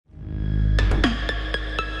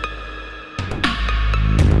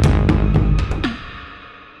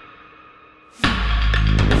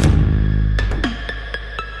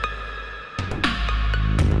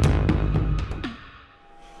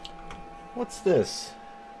this?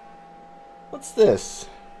 What's this?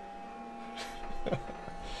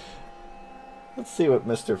 Let's see what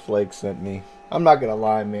Mr. Flake sent me. I'm not gonna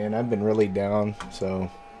lie, man. I've been really down, so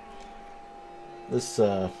this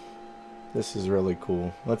is really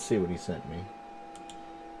cool. Let's see what he sent me.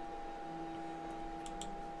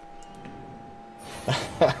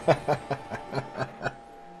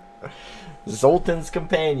 Zoltan's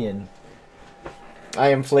companion. I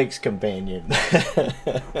am Flake's companion.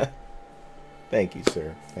 Thank you,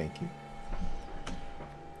 sir. Thank you.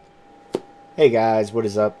 Hey guys, what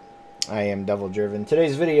is up? I am DevilDriven.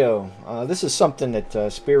 Today's video, this is something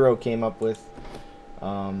that Spiro came up with.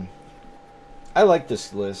 I like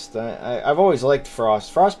this list. I've always liked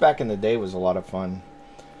Frost. Frost back in the day was a lot of fun.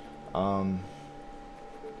 And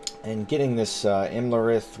getting this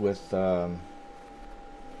Imlerith with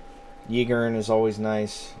Ygern is always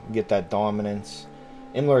nice. Get that dominance.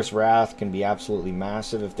 Imlerith's Wrath can be absolutely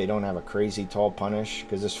massive if they don't have a crazy tall punish,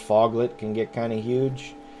 because this Foglet can get kind of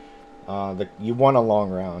huge. You want a long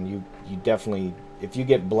round. You definitely, if you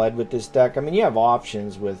get bled with this deck, I mean, you have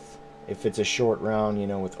options with, if it's a short round, you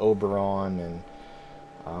know, with Oberon and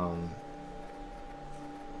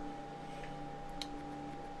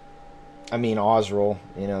I mean Osril,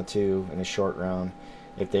 you know, too, in a short round,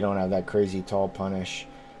 if they don't have that crazy tall punish.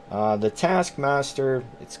 The Taskmaster,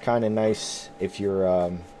 it's kind of nice if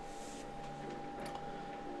you're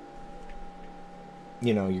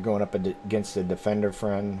you know, you're going up against a defender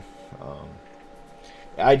friend.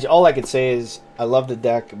 All I could say is I love the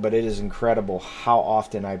deck, but it is incredible how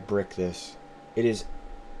often I brick this. It is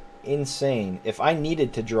insane. If I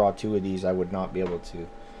needed to draw two of these, I would not be able to.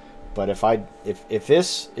 But if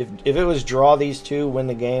it was draw these two, win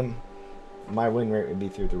the game, my win rate would be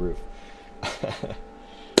through the roof.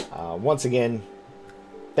 Once again,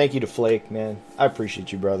 thank you to Flake, man. I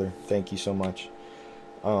appreciate you, brother. Thank you so much.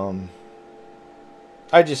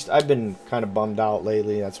 I've been kind of bummed out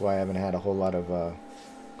lately. That's why I haven't had a whole lot of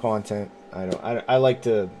content. I like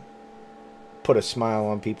to put a smile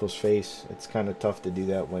on people's face. It's kind of tough to do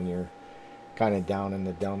that when you're kind of down in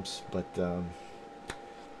the dumps. But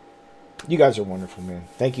you guys are wonderful, man.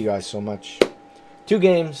 Thank you guys so much. 2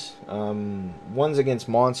 games. One's against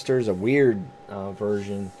monsters, a weird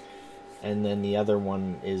version, and then the other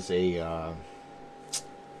one is a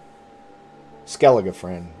Skellige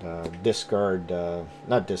friend. Discard,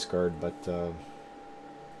 not discard, but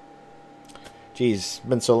geez,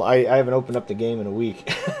 been so I haven't opened up the game in a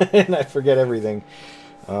week, and I forget everything,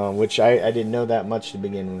 which I didn't know that much to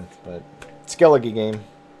begin with. But Skellige game.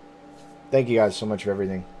 Thank you guys so much for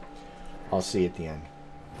everything. I'll see you at the end.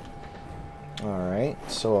 Alright,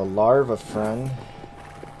 so a larva friend.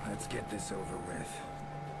 Let's get this over with.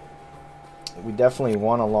 We definitely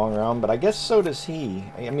want a long round, but I guess so does he.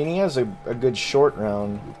 I mean, he has a good short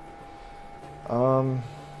round. I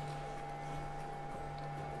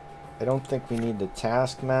don't think we need the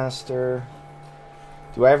Taskmaster.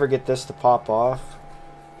 Do I ever get this to pop off?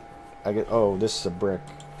 Oh, this is a brick.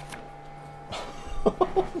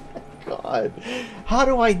 Oh my god. How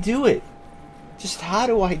do I do it? Just how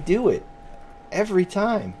do I do it? Every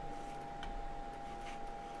time.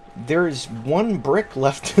 There's 1 brick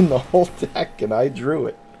left in the whole deck, and I drew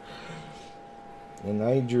it.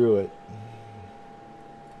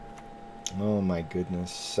 Oh my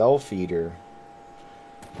goodness. Self-eater.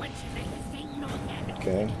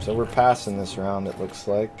 Okay, so we're passing this round, it looks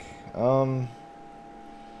like.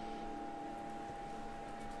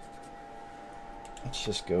 Let's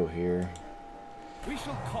just go here. We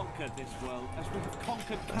shall conquer this world as we have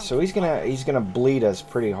conquered. So he's gonna bleed us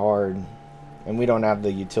pretty hard, and we don't have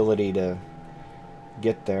the utility to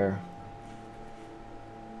get there.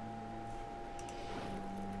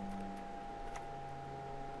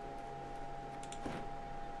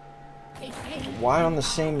 Why on the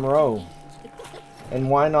same row? And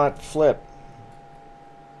why not flip?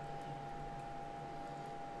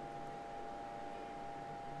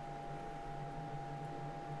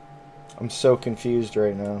 I'm so confused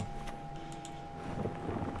right now.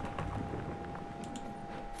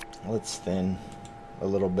 Let's thin a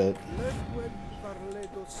little bit.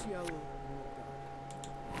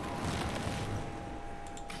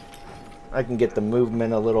 I can get the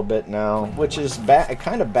movement a little bit now, which is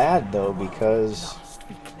kind of bad though, because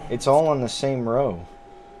it's all on the same row.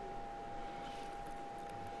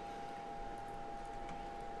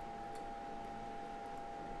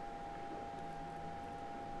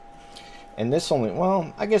 And this only,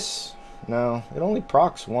 well, I guess, no, it only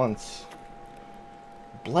procs once.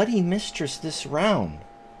 Bloody Mistress this round.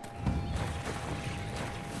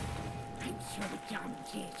 I'm so damn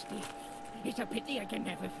tasty. It's a pity I can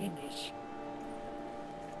never finish.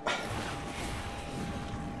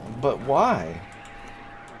 But why?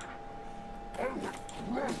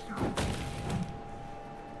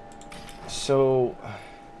 So...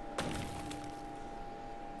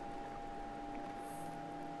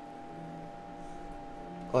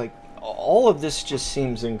 like, all of this just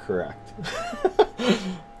seems incorrect.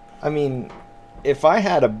 I mean, if I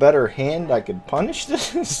had a better hand, I could punish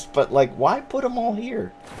this, but, like, why put them all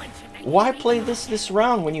here? Why play this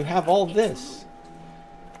round when you have all this?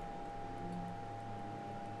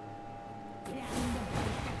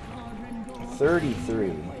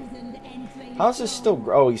 $33. How's this still...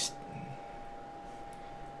 oh, he's...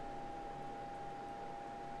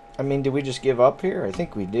 I mean, do we just give up here? I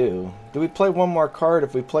think we do. Do we play one more card?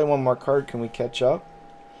 If we play one more card, can we catch up?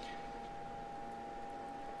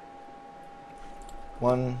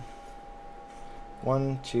 One,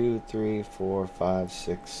 2, 3, 4, 5,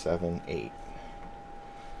 6, 7, 8.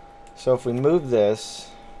 So if we move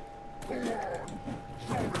this...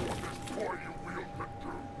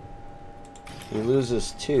 he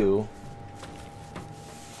loses 2,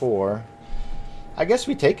 4. I guess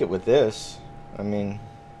we take it with this. I mean...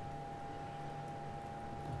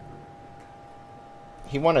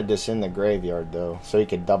 he wanted this in the graveyard, though, so he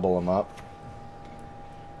could double them up.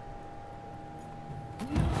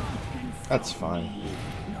 That's fine.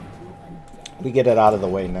 We get it out of the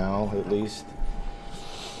way now, at least.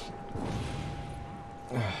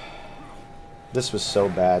 This was so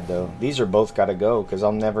bad, though. These are both got to go, because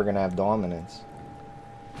I'm never going to have dominance.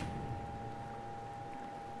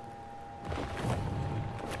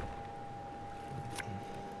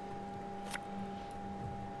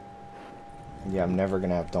 Yeah, I'm never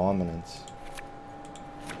going to have dominance.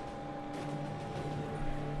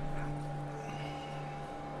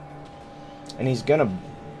 And he's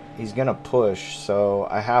gonna push, so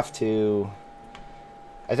I have to...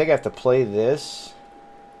 I think I have to play this.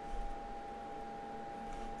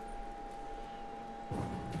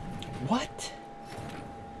 What?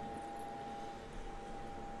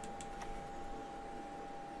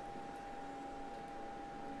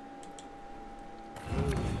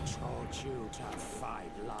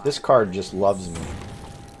 This card just loves me,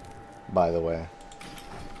 by the way.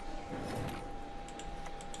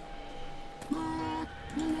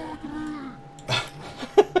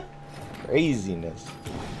 Craziness.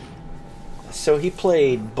 So he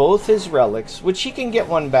played both his relics, which he can get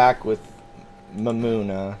one back with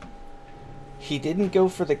Mamuna. He didn't go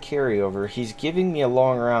for the carryover. He's giving me a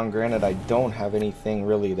long round. Granted, I don't have anything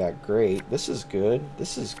really that great. This is good.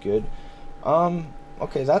 This is good.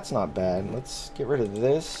 Okay, that's not bad. Let's get rid of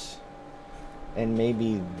this. And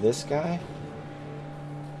maybe this guy.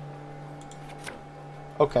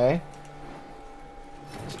 Okay.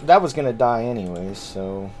 That was gonna die anyways,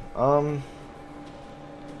 so...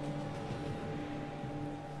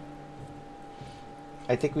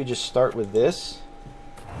 I think we just start with this.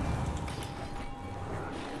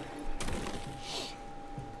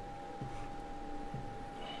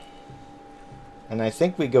 And I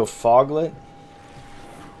think we go Foglet.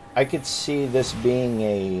 I could see this being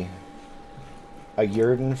a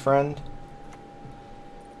Yurden friend.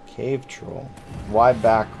 Cave Troll. Why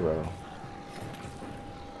back row?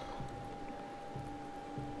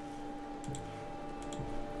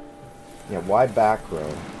 Yeah, why back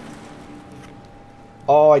row?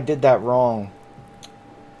 Oh, I did that wrong.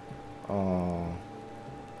 Oh.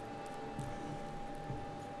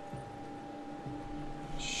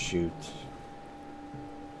 Shoot.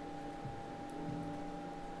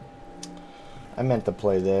 I meant to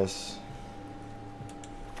play this.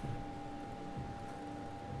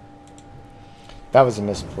 That was a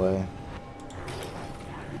misplay.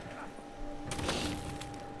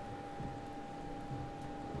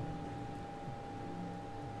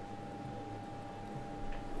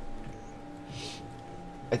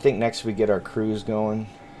 I think next we get our cruise going.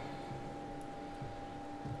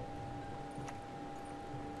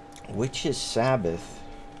 Witch's Sabbath.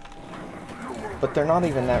 But they're not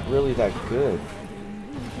even really that good.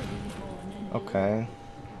 Okay.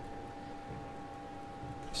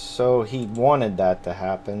 So he wanted that to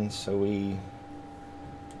happen, so we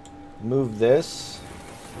move this.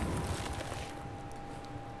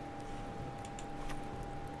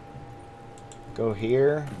 Go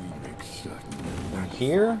here. And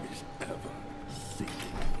here.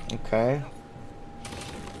 Okay.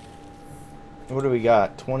 What do we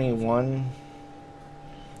got? 21.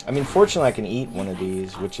 I mean, fortunately I can eat one of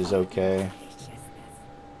these, which is okay.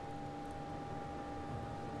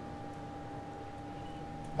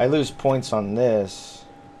 I lose points on this,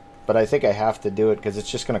 but I think I have to do it because it's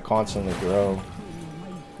just going to constantly grow.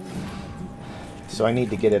 So I need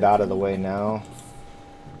to get it out of the way now.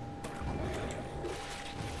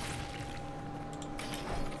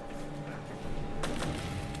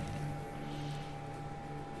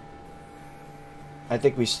 I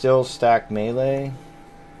think we still stack melee.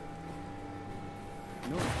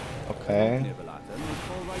 No. Okay. Nibble at them and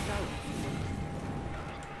fall right out.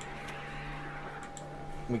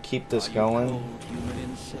 We keep this Are you going. cold, human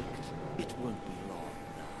insect? It won't be long.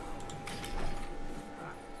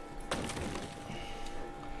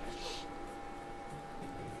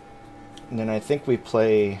 And then I think we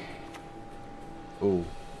play... Ooh.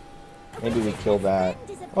 Maybe we kill that.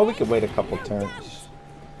 Oh, we could wait a couple turns.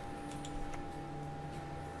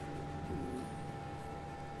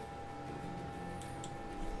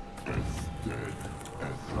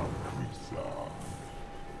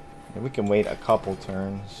 Yeah, we can wait a couple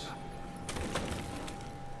turns.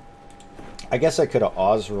 I guess I could have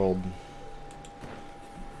Osrolled.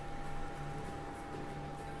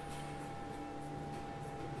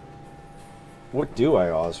 What do I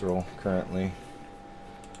Osroll currently?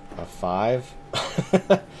 A 5?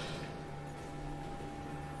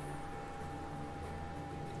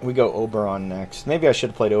 We go Oberon next. Maybe I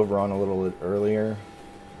should have played Oberon a little bit earlier.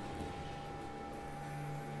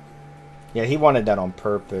 Yeah, he wanted that on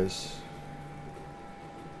purpose.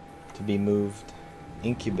 To be moved.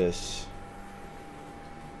 Incubus.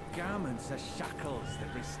 Garments are shackles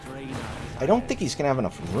that restrain our I don't think he's going to have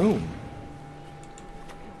enough room.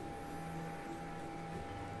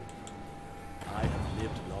 I have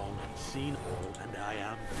lived long and seen all, and I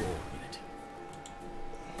am bored with it.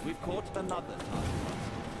 We've caught another target.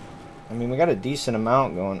 I mean, we got a decent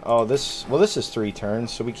amount going. Oh, this... Well, this is 3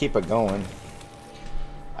 turns, so we keep it going.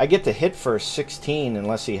 I get to hit for 16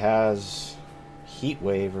 unless he has Heat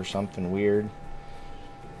Wave or something weird.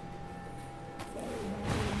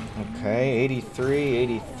 Okay, 83,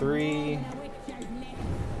 83.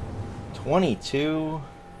 22.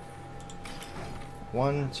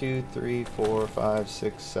 1, 2, 3, 4, 5,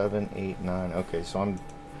 6, 7, 8, 9. Okay, so I'm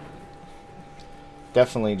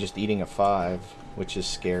definitely just eating a 5, which is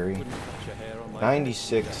scary.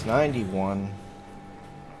 96, 91.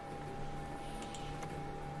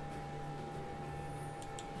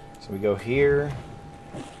 So we go here.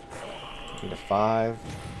 Get a 5.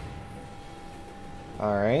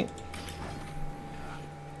 Alright.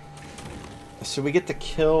 So we get to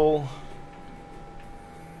kill...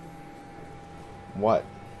 What?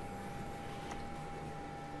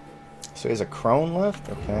 So he has a crone left?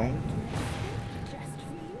 Okay.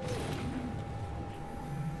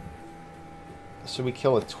 So we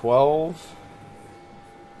kill a 12.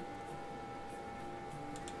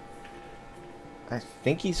 I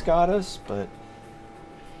think he's got us, but...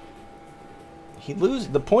 He loses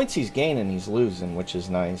the points he's gaining, he's losing, which is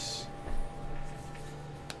nice.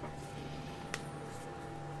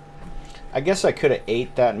 I guess I could have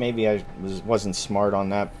ate that. Maybe I wasn't smart on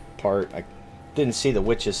that part. I didn't see the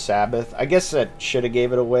Witch's Sabbath. I guess that should have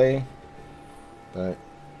gave it away. But...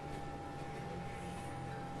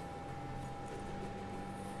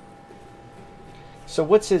 So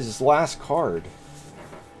what's his last card?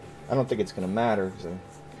 I don't think it's going to matter.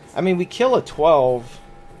 I mean, we kill a 12.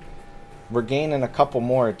 We're gaining a couple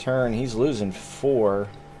more a turn. He's losing 4.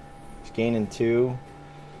 He's gaining 2.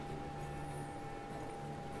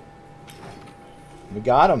 We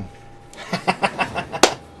got him.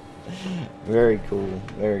 Very cool.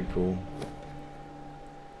 Very cool.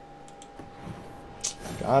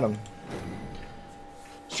 Got him.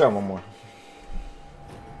 Let's try one more.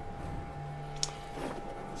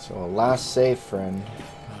 So a last save, friend.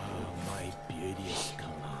 Oh, my beauteous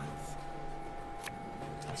commands.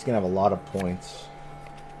 He's gonna have a lot of points.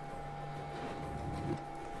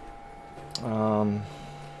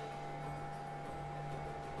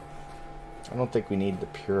 I don't think we need to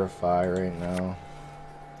purify right now.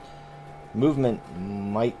 Movement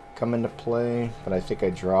might come into play, but I think I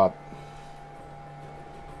drop.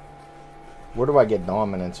 Where do I get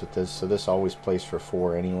dominance with this? So this always plays for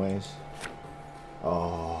 4 anyways.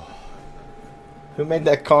 Oh. Who made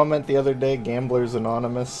that comment the other day? Gamblers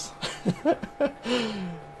Anonymous.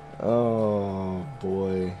 Oh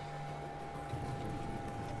boy.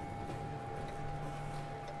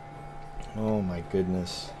 Oh my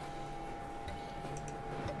goodness.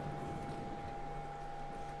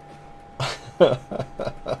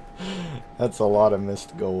 That's a lot of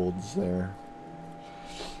missed golds there.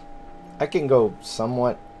 I can go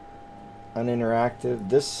somewhat uninteractive.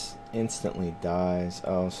 This instantly dies.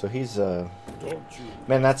 Oh, so he's Don't you?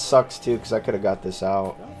 man, that sucks too, because I could have got this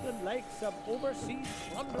out. Nothing like some overseas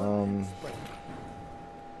plunder.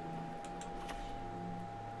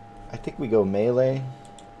 I think we go melee.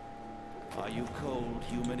 Are you cold,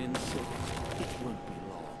 human insect? It won't be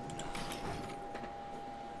long.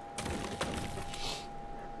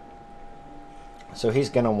 So he's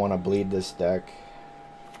gonna want to bleed this deck.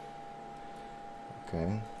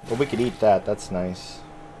 Okay. Well, we could eat that. That's nice.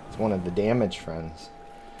 It's one of the damage friends.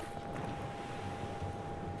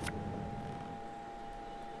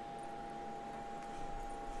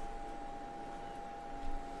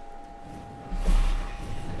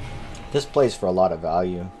 This plays for a lot of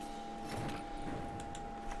value.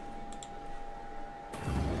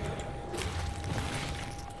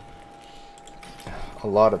 A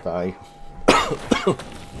lot of value.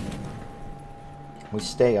 We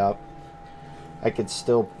stay up. I could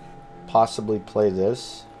still possibly play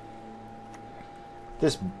this.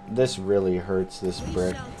 This really hurts, this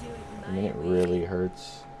brick. I mean, it really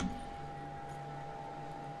hurts.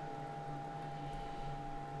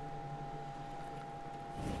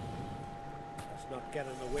 Let's not get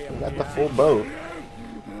in the way of We got the full boat.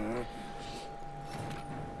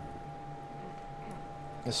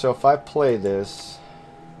 So if I play this,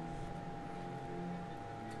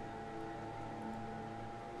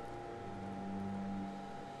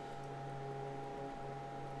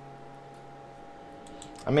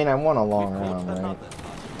 I mean, I want a long round, right?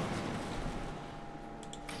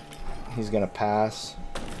 He's gonna pass.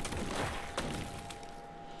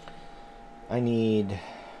 I need...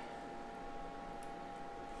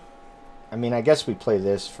 I mean, I guess we play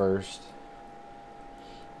this first.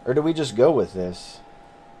 Or do we just go with this?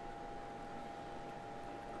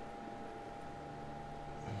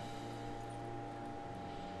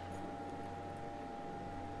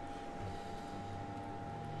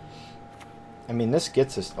 I mean, this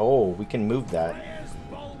gets us... Oh, we can move that.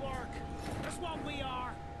 That's what we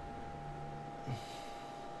are.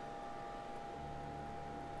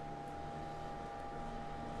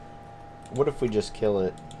 What if we just kill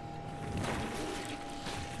it?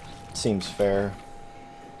 Seems fair.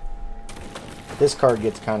 This card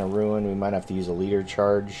gets kind of ruined. We might have to use a leader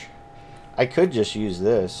charge. I could just use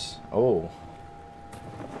this. Oh.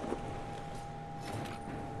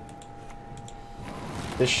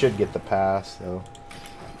 This should get the pass, though.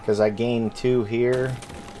 Because I gained 2 here.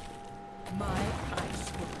 My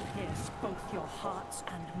ice will pierce both your hearts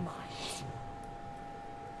and minds.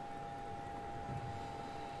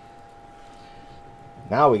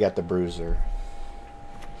 Now we got the bruiser.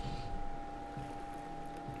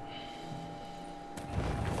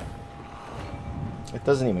 It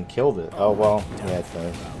doesn't even kill it. Oh, well. Yeah, it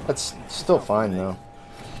does. That's still fine, though.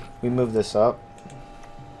 We move this up.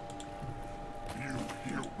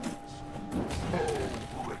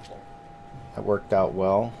 That worked out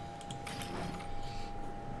well.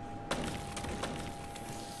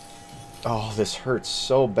 Oh, this hurts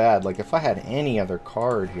so bad. Like, if I had any other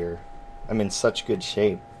card here, I'm in such good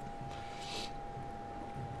shape.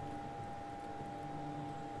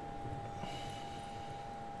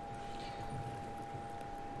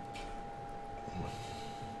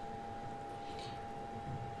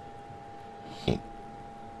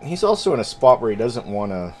 He's also in a spot where he doesn't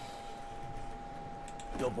want to...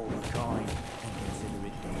 Double the coin and consider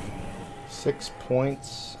it done. 6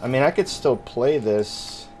 points. I mean, I could still play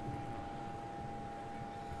this.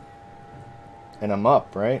 And I'm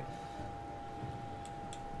up, right?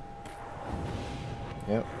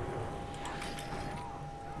 Yep.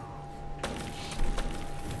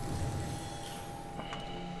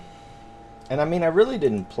 And I mean, I really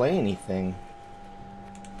didn't play anything.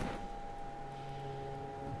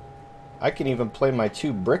 I can even play my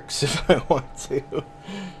 2 bricks if I want to.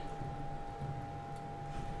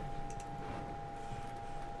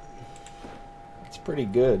 It's pretty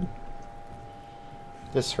good.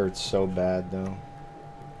 This hurts so bad, though.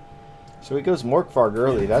 So he goes Morkvarg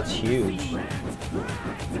early. That's huge.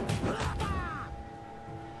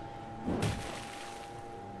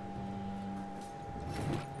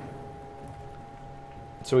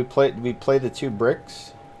 So we play the 2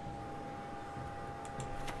 bricks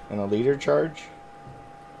and a leader charge.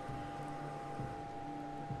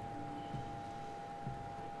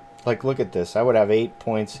 Like, look at this. I would have 8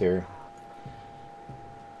 points here.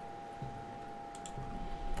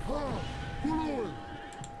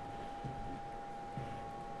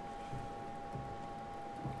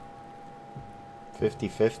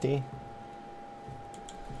 $50-50.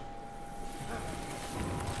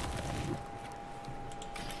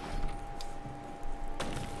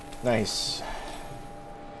 Nice.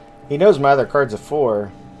 He knows my other card's a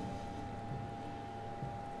 4.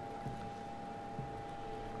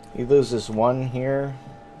 He loses 1 here.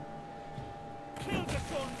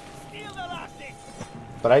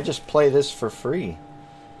 But I just play this for free.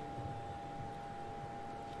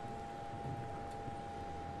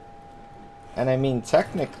 And I mean,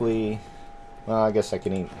 technically... Well, I guess I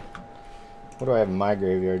can eat... What do I have in my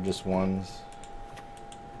graveyard? Just 1s.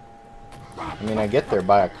 I mean, I get there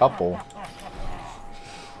by a couple.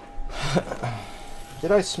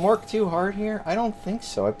 Did I smork too hard here? I don't think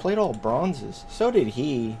so. I played all bronzes. So did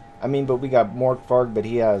he. I mean, but we got Morkvarg, but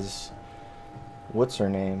he has... What's her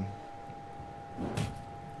name?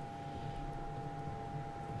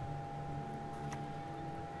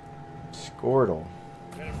 Squirtle.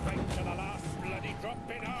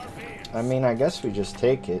 I mean, I guess we just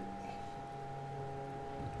take it.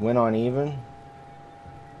 Win on even.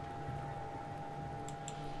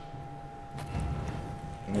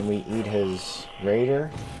 And we eat his raider.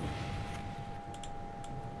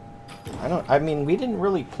 I mean, we didn't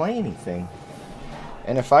really play anything.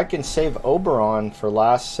 And if I can save Oberon for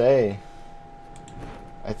last say,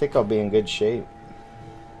 I think I'll be in good shape.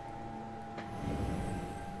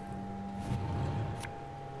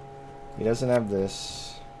 He doesn't have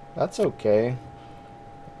this. That's okay.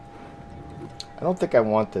 I don't think I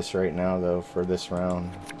want this right now, though, for this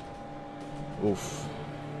round. Oof.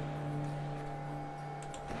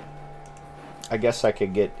 I guess I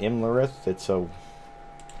could get Imlerith. It's a...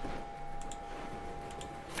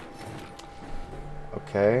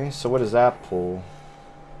 Okay, so what does that pull?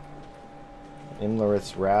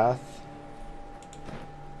 Imlerith's Wrath.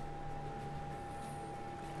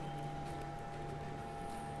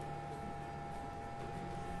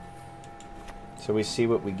 So we see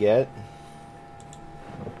what we get.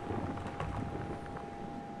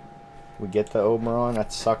 We get the Oberon.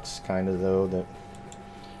 That sucks kind of, though, that...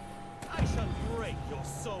 I shall break your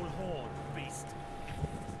soul horn, beast.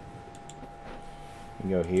 We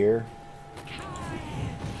go here.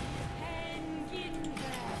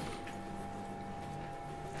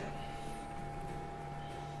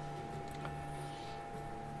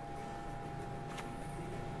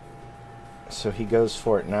 So he goes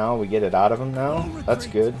for it now. We get it out of him now. That's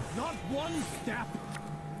good. Not one step.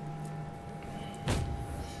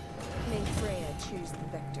 May Freya choose the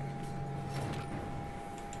victor.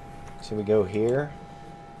 So we go here.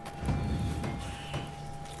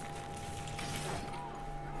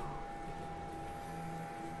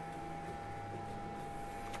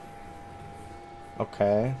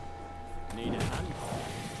 Okay.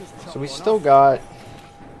 So we still got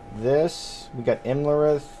this. We got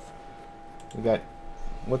Imlerith. We got,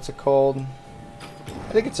 what's it called?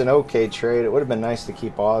 I think it's an okay trade. It would have been nice to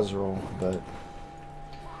keep Osril, but...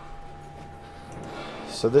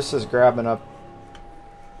 So this is grabbing up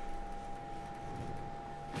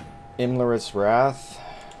Imlerith's Wrath.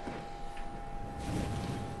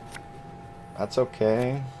 That's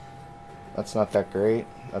okay. That's not that great.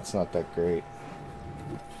 That's not that great.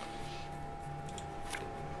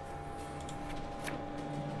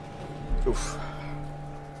 Oof.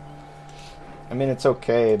 I mean, it's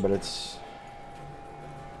okay, but it's...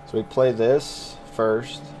 So we play this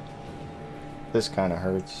first. This kind of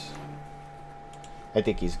hurts. I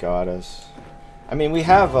think he's got us. I mean, we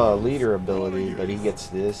have a leader ability, but he gets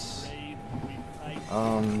this.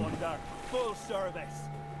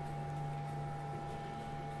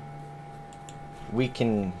 We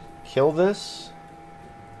can kill this.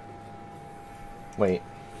 Wait.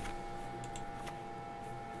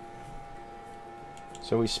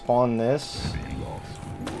 So we spawn this.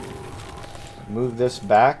 Move this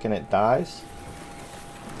back and it dies.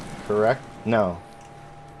 Correct? No.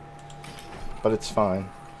 But it's fine.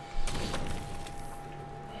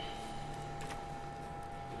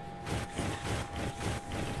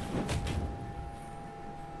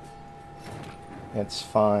 It's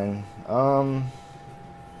fine.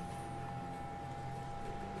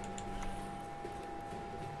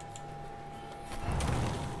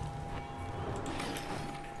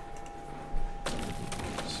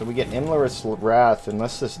 So we get Imlerith's Wrath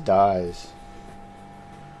unless this dies.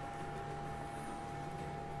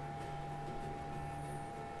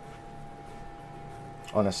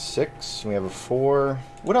 On a 6, we have a 4.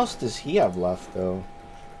 What else does he have left, though?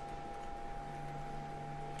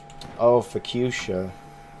 Oh, Fuchsia.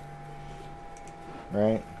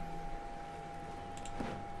 Right?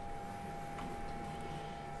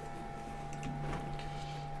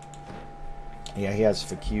 Yeah, he has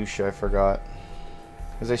Fuchsia, I forgot.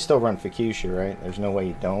 Because they still run Fuchsia, right? There's no way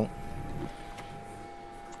you don't.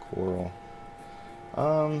 Coral.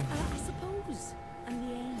 I suppose. And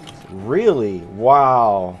the end. Really?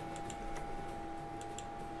 Wow.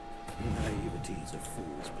 Naivety is a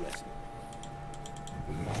fool's blessing.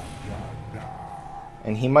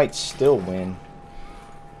 And he might still win.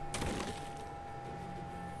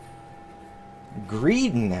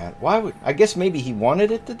 Greed in that. Why would... I guess maybe he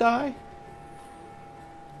wanted it to die?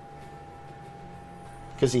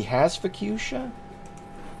 Because he has Fuchsia?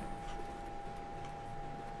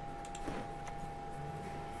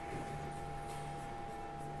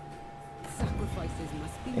 Sacrifices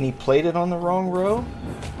must be And he played it on the wrong row?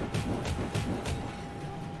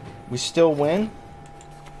 We still win?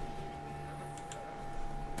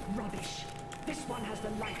 Rubbish. This one has the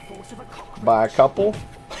life force of a cockroach. By a couple?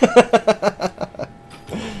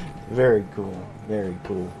 Very cool. Very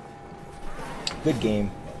cool. Good game.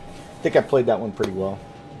 I think I played that one pretty well.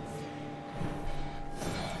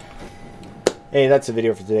 Hey, that's the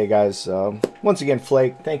video for today, guys. Once again,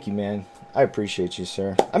 Flake, thank you, man. I appreciate you,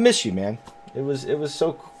 sir. I miss you, man. It was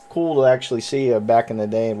so cool to actually see you back in the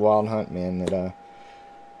day in Wild Hunt, man.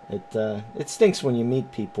 It stinks when you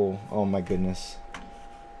meet people. Oh my goodness.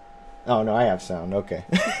 Oh no, I have sound. Okay.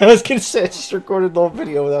 I was gonna say I just recorded the whole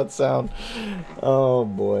video without sound. Oh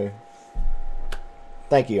boy.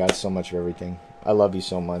 Thank you guys so much for everything. I love you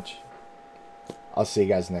so much. I'll see you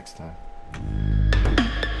guys next time.